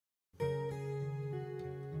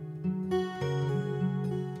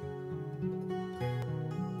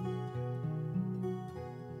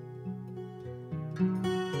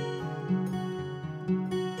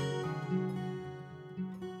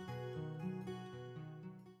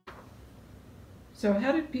So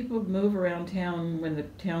how did people move around town when the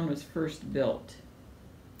town was first built?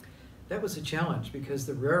 That was a challenge because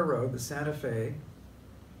the railroad, the Santa Fe,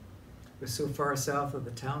 was so far south of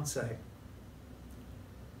the town site.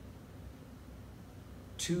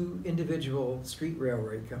 Two individual street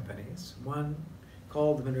railway companies, one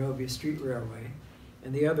called the Monrovia Street Railway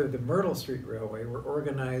and the other the Myrtle Street Railway, were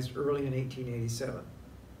organized early in 1887.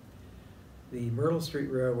 The Myrtle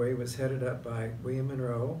Street Railway was headed up by William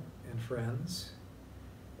Monroe and friends,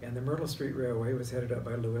 and the Myrtle Street Railway was headed up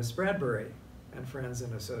by Lewis Bradbury and Friends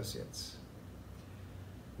and Associates.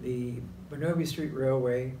 The Monrovia Street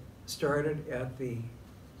Railway started at the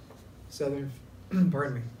southern,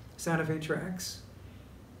 Santa Fe tracks,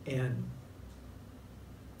 and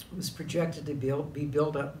was projected to be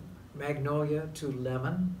built up Magnolia to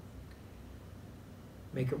Lemon,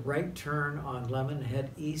 make a right turn on Lemon, head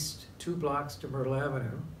east 2 blocks to Myrtle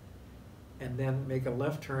Avenue, and then make a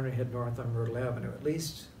left turn and head north on Myrtle Avenue. At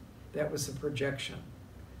least that was the projection.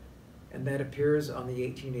 And that appears on the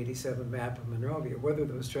 1887 map of Monrovia. Whether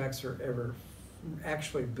those tracks are ever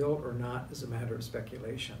actually built or not is a matter of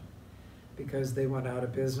speculation, because they went out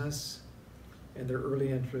of business and their early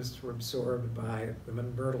interests were absorbed by the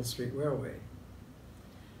Myrtle Street Railway.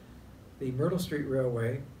 The Myrtle Street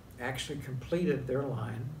Railway actually completed their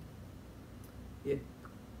line. It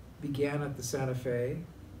began at the Santa Fe,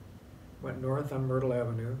 went north on Myrtle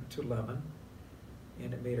Avenue to Lemon,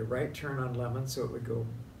 and it made a right turn on Lemon, so it would go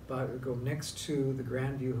next to the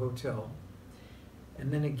Grandview Hotel.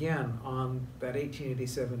 And then again, on that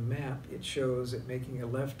 1887 map, it shows it making a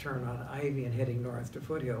left turn on Ivy and heading north to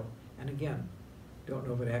Foothill. And again, don't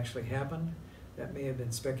know if it actually happened. That may have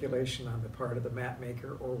been speculation on the part of the map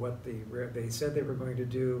maker, or what they said they were going to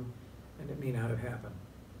do, and it may not have happened.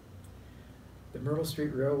 The Myrtle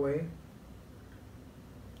Street Railway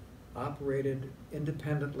operated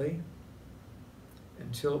independently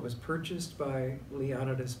until it was purchased by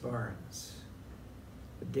Leonidas Barnes.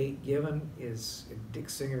 The date given is in Dick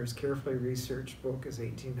Singer's carefully researched book is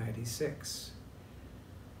 1896.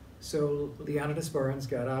 So Leonidas Barnes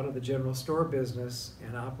got out of the general store business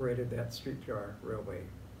and operated that streetcar railway.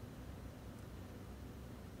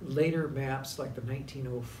 Later maps, like the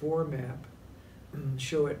 1904 map,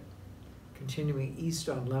 show it continuing east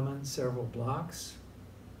on Lemon several blocks.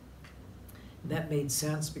 And that made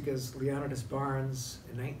sense because Leonidas Barnes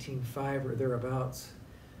in 1905 or thereabouts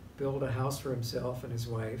built a house for himself and his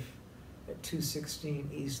wife at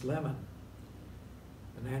 216 East Lemon.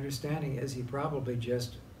 And my understanding is he probably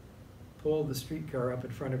just pulled the streetcar up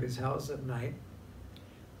in front of his house at night,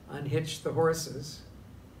 unhitched the horses,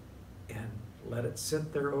 and let it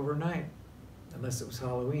sit there overnight, unless it was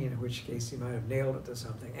Halloween, in which case he might have nailed it to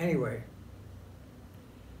something. Anyway,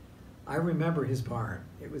 I remember his barn.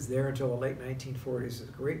 It was there until the late 1940s. It's a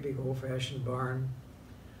great big old-fashioned barn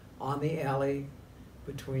on the alley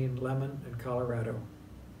between Lemon and Colorado.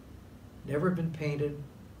 Never been painted,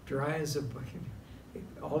 dry as a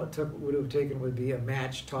all it would have taken would be a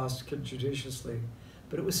match tossed judiciously,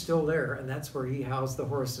 but it was still there, and that's where he housed the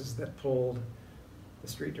horses that pulled the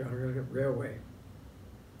streetcar railway.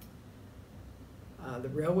 The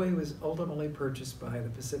railway was ultimately purchased by the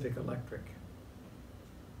Pacific Electric.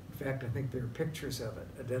 In fact, I think there are pictures of it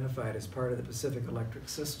identified as part of the Pacific Electric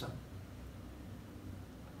system.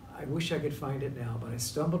 I wish I could find it now, but I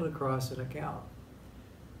stumbled across an account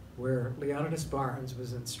where Leonidas Barnes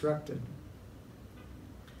was instructed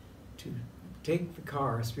to take the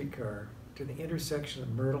car, a streetcar, to the intersection of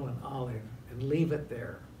Myrtle and Olive and leave it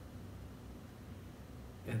there.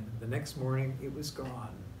 And the next morning, it was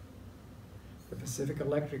gone. The Pacific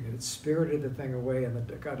Electric had spirited the thing away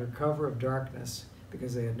under cover of darkness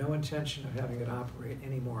because they had no intention of having it operate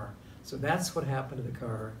anymore. So that's what happened to the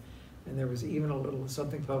car. And there was even a little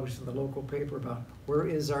something published in the local paper about where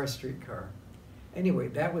is our streetcar. Anyway,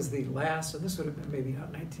 that was the last, and this would have been maybe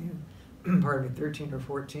not 13 or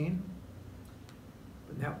 14.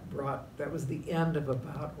 And that was the end of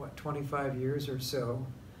about, what, 25 years or so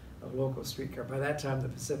of local streetcar. By that time, the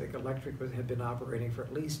Pacific Electric had been operating for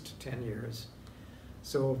at least 10 years.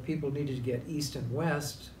 So if people needed to get east and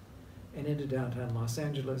west and into downtown Los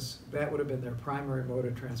Angeles, that would have been their primary mode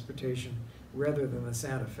of transportation rather than the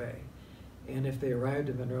Santa Fe. And if they arrived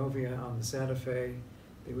in Monrovia on the Santa Fe,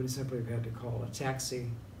 they would have simply had to call a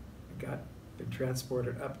taxi and been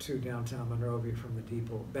transported up to downtown Monrovia from the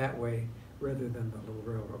depot that way rather than the little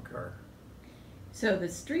railroad car. So the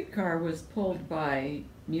streetcar was pulled by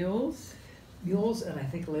mules? Mules, and I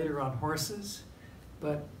think later on horses,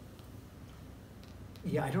 but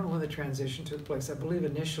yeah, I don't know when the transition took place. I believe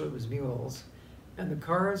initially it was mules, and the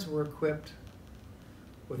cars were equipped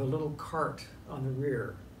with a little cart on the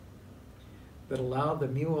rear. that allowed the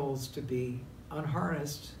mules to be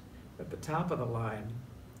unharnessed at the top of the line,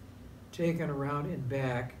 taken around in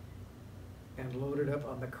back, and loaded up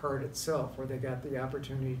on the cart itself, where they got the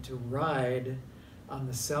opportunity to ride on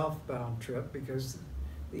the southbound trip because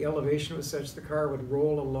the elevation was such the car would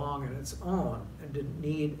roll along on its own and didn't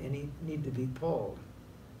need to be pulled.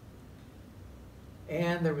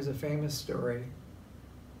 And there was a famous story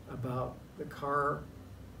about the car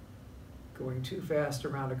going too fast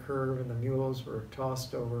around a curve and the mules were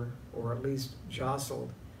tossed over, or at least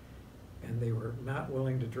jostled, and they were not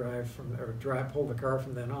willing to pull the car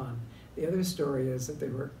from then on. The other story is that they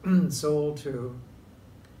were sold to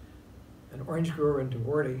an orange grower in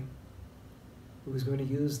Duarte who was going to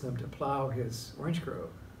use them to plow his orange grove.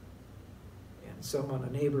 And a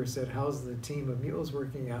neighbor said, "How's the team of mules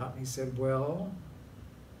working out?" And he said, "Well,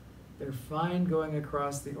 they're fine going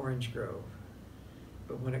across the orange grove,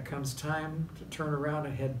 but when it comes time to turn around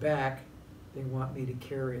and head back, they want me to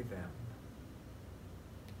carry them."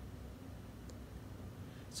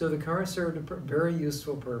 So the car served a very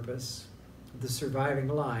useful purpose. The surviving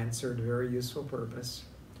line served a very useful purpose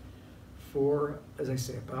for, as I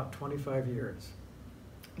say, about 25 years.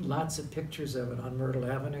 Lots of pictures of it on Myrtle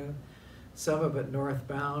Avenue, some of it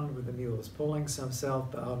northbound with the mules pulling, some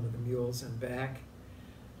southbound with the mules and back.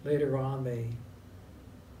 Later on, they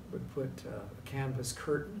would put a canvas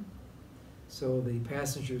curtain so the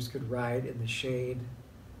passengers could ride in the shade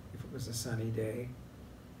if it was a sunny day.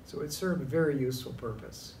 So it served a very useful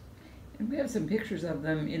purpose. And we have some pictures of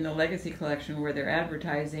them in the Legacy Collection where they're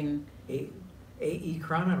advertising. A.E.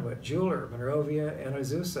 Cronenwood, jeweler, Monrovia and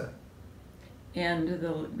Azusa. And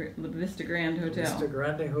the Vista Grand Hotel. Vista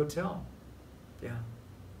Grande Hotel, yeah.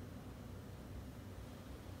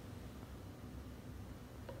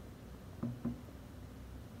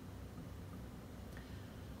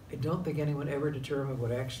 I don't think anyone ever determined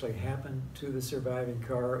what actually happened to the surviving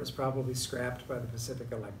car. It was probably scrapped by the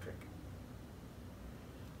Pacific Electric.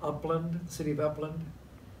 Upland, the city of Upland,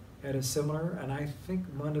 had a similar, and I think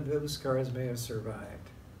one of those cars may have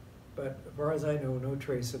survived. But as far as I know, no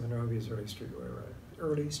trace of Monrovia's early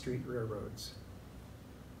street railroads.